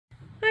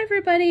Hi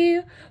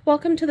everybody,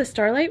 welcome to the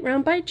Starlight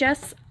Realm by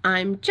Jess.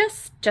 I'm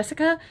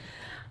Jessica,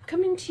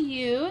 coming to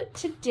you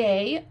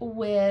today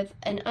with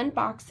an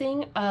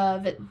unboxing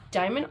of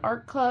Diamond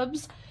Art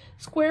Club's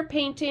square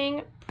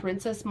painting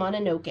Princess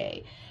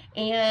Mononoke.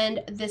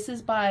 And this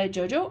is by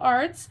JoJo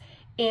Arts,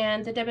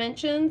 and the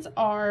dimensions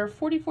are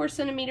 44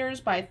 centimeters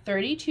by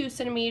 32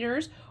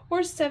 centimeters or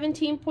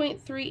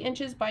 17.3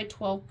 inches by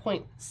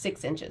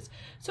 12.6 inches.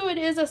 So it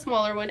is a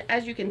smaller one.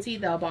 As you can see,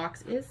 the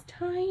box is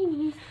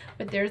tiny,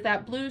 but there's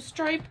that blue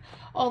stripe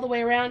all the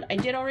way around. I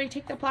did already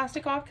take the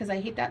plastic off because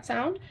I hate that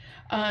sound.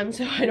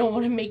 So I don't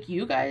want to make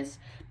you guys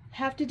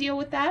have to deal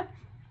with that.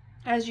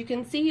 As you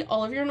can see,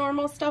 all of your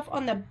normal stuff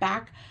on the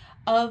back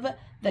of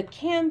the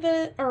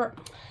canvas, or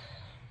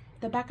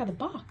the back of the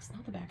box,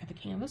 not the back of the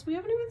canvas. We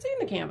haven't even seen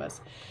the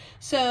canvas.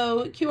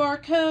 So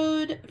QR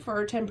code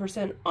for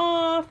 10%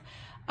 off.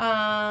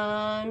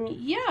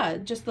 Yeah,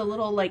 just the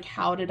little like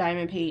how to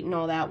diamond paint and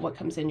all that, what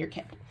comes in your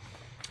kit.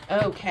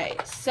 Okay,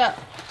 so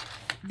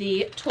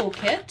the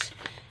toolkit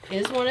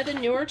is one of the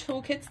newer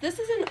toolkits. This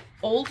is an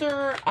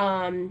older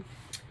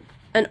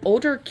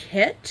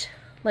kit.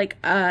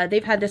 Like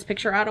they've had this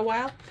picture out a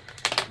while,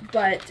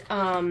 but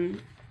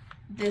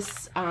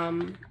this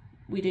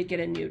we did get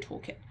a new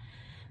toolkit.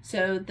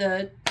 So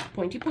the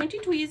pointy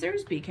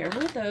tweezers, be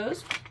careful with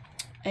those.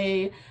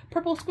 A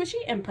purple squishy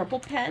and purple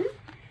pen.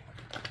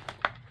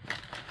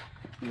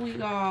 We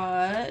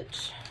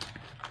got,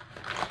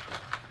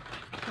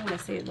 I'm gonna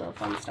save the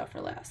fun stuff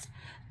for last.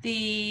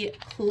 The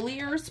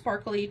clear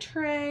sparkly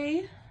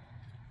tray.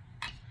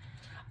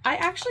 I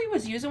actually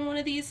was using one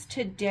of these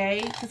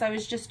today because I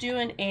was just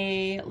doing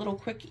a little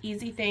quick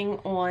easy thing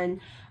on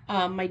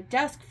my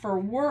desk for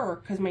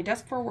work, because my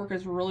desk for work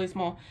is really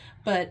small,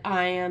 but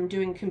I am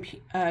doing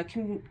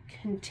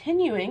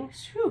continuing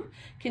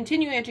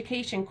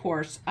education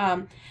course,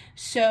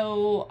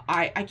 so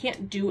I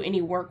can't do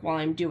any work while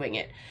I'm doing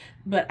it,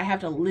 but I have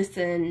to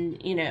listen,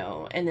 you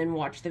know, and then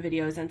watch the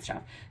videos and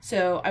stuff.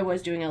 So I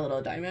was doing a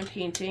little diamond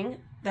painting.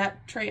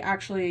 That tray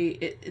actually,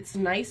 it's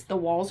nice. The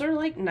walls are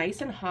like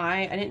nice and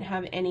high. I didn't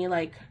have any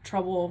like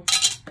trouble,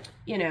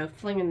 you know,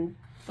 flinging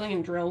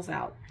drills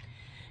out.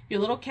 Your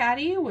little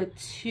caddy with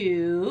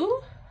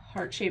 2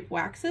 heart-shaped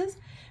waxes.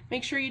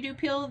 Make sure you do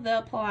peel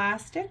the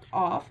plastic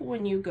off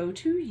when you go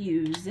to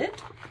use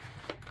it.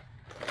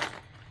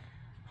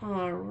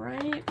 All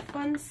right,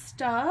 fun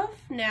stuff.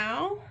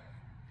 Now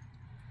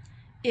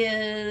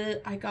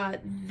I got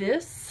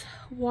this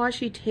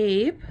washi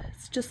tape.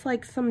 It's just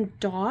like some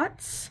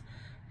dots,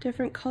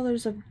 different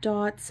colors of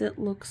dots it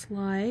looks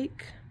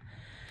like.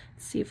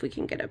 Let's see if we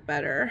can get it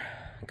better,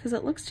 because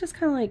it looks just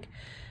kind of like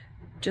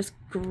just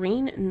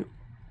green and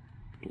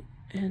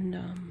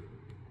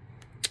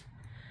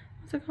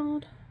what's it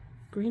called?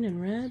 Green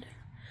and red?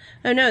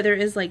 Oh no, there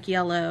is like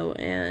yellow,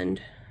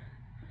 and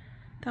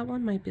that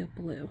one might be a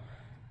blue.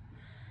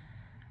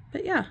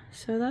 But yeah,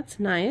 so that's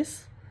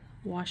nice.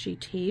 Washi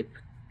tape.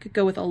 Could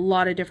go with a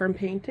lot of different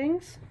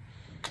paintings.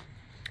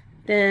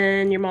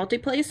 Then your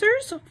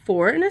multi-placers,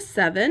 4 and a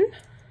 7.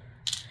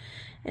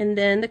 And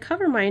then the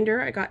cover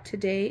minder I got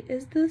today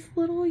is this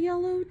little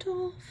yellow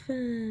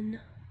dolphin.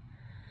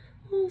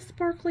 Little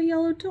sparkly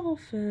yellow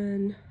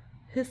dolphin.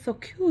 He's so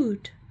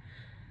cute.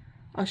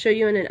 I'll show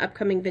you in an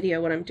upcoming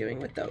video what I'm doing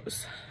with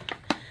those.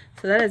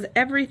 So that is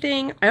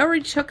everything. I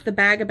already took the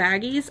bag of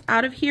baggies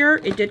out of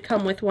here. It did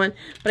come with one,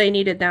 but I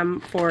needed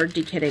them for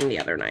dekitting the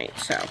other night.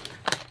 So,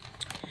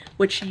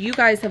 which you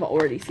guys have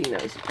already seen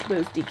those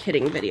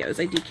dekitting videos.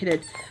 I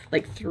dekitted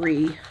like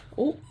 3.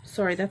 Oh,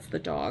 sorry, that's the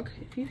dog.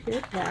 If you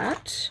hear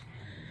that,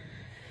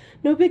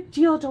 no big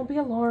deal. Don't be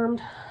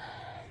alarmed.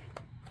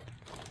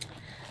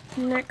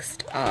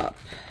 Next up,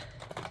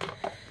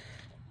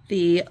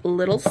 the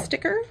little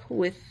sticker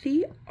with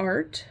the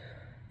art.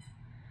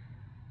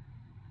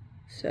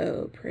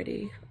 So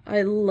pretty.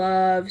 I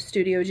love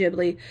Studio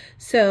Ghibli.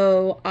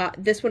 So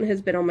this one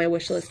has been on my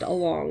wish list a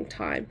long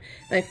time.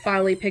 And I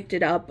finally picked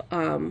it up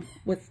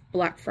with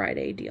Black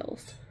Friday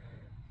deals.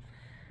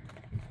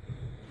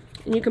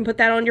 And you can put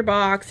that on your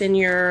box, in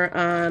your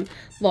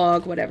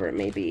log, whatever it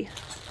may be.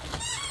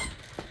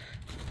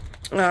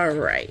 All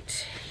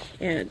right.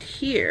 And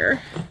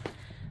here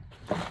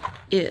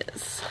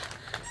is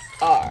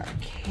our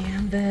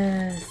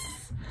canvas.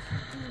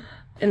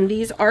 And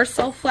these are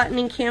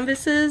self-flattening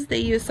canvases. They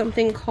use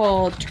something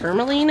called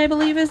tourmaline, I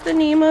believe is the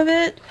name of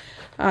it.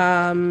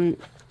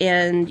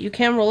 And you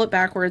can roll it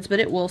backwards, but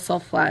it will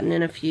self-flatten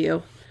in a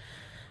few.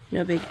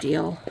 No big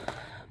deal.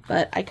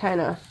 But I kind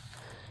of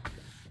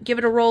give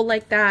it a roll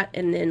like that,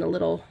 and then a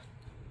little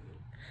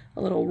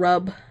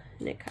rub,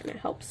 and it kind of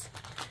helps.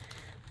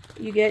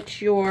 You get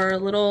your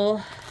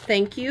little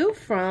thank you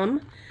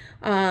from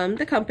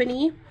the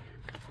company.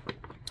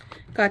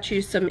 Got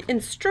you some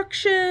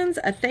instructions,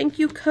 a thank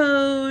you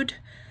code,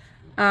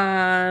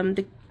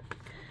 the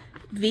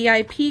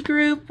VIP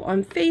group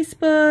on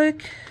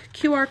Facebook,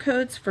 QR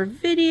codes for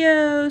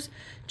videos,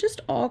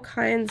 just all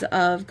kinds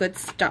of good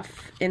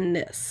stuff in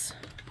this.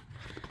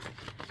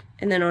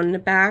 And then on the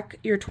back,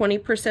 you're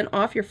 20%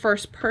 off your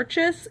first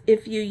purchase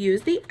if you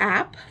use the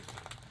app.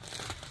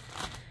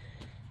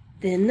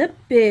 Then the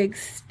big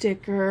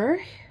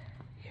sticker.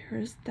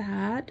 Here's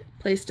that.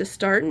 Place to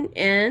start and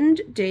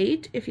end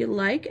date if you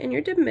like, and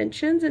your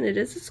dimensions, and it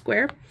is a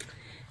square.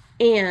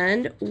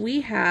 And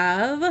we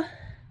have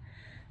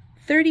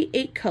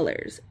 38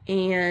 colors,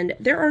 and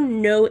there are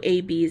no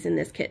ABs in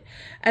this kit.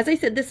 As I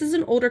said, this is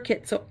an older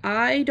kit, so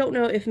I don't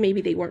know if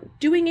maybe they weren't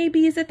doing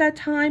ABs at that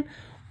time,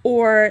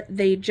 or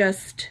they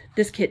just,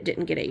 this kit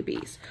didn't get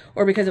ABs,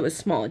 or because it was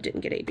small, it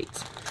didn't get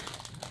ABs.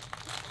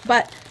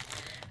 But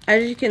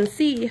as you can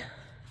see,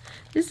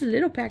 this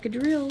little package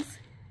reels,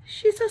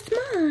 she's so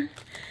small.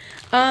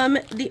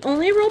 The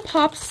only real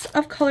pops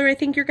of color I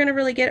think you're going to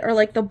really get are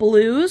like the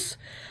blues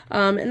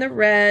and the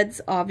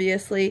reds,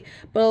 obviously.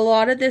 But a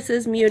lot of this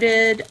is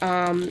muted.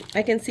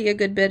 I can see a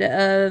good bit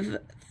of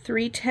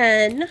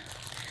 310.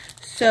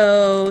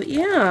 So,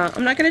 yeah,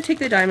 I'm not going to take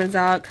the diamonds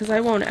out because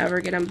I won't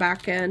ever get them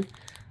back in.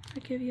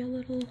 I'll give you a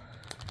little...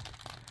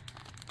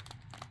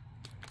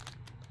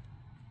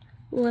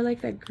 Oh, I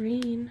like that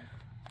green.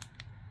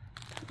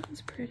 That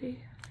one's pretty.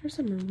 There's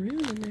some maroon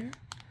in there.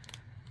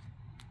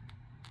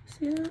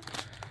 See that?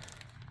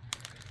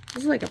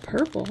 This is like a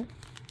purple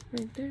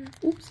right there.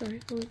 Oops, sorry.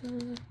 What was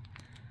that?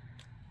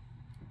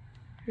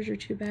 Here's your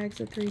 2 bags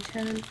of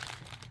 310.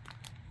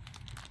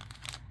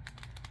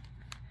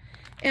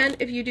 And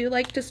if you do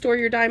like to store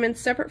your diamonds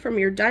separate from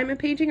your diamond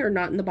painting or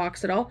not in the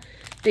box at all,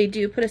 they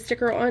do put a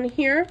sticker on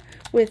here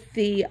with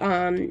the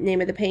name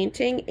of the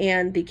painting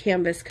and the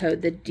canvas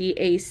code, the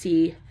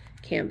DAC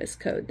canvas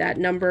code. That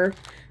number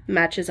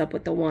matches up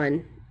with the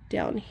one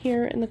down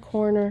here in the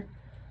corner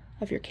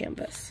of your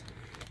canvas.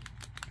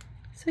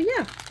 So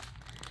yeah,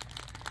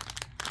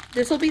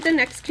 this will be the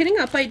next kitting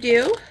up I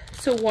do,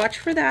 so watch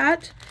for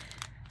that.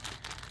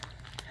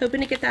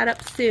 Hoping to get that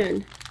up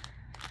soon.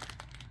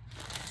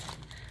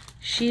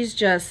 She's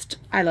just,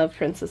 I love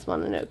Princess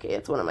Mononoke.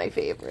 It's one of my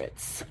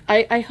favorites.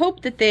 I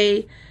hope that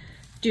they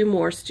do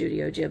more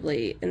Studio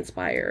Ghibli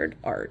inspired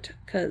art,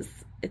 because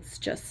it's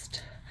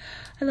just,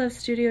 I love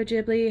Studio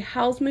Ghibli.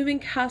 Howl's Moving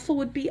Castle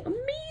would be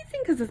amazing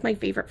because it's my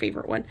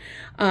favorite one.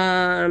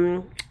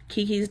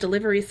 Kiki's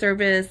Delivery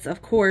Service,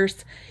 of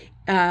course.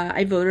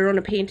 I voted on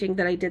a painting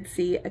that I did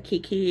see, a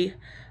Kiki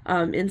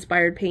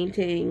inspired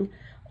painting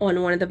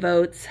on one of the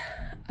votes.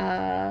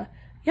 Yeah,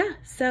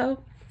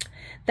 so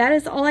that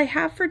is all I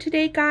have for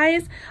today,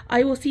 guys.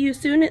 I will see you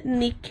soon in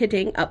the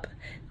kitting up.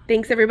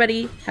 Thanks,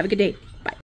 everybody. Have a good day.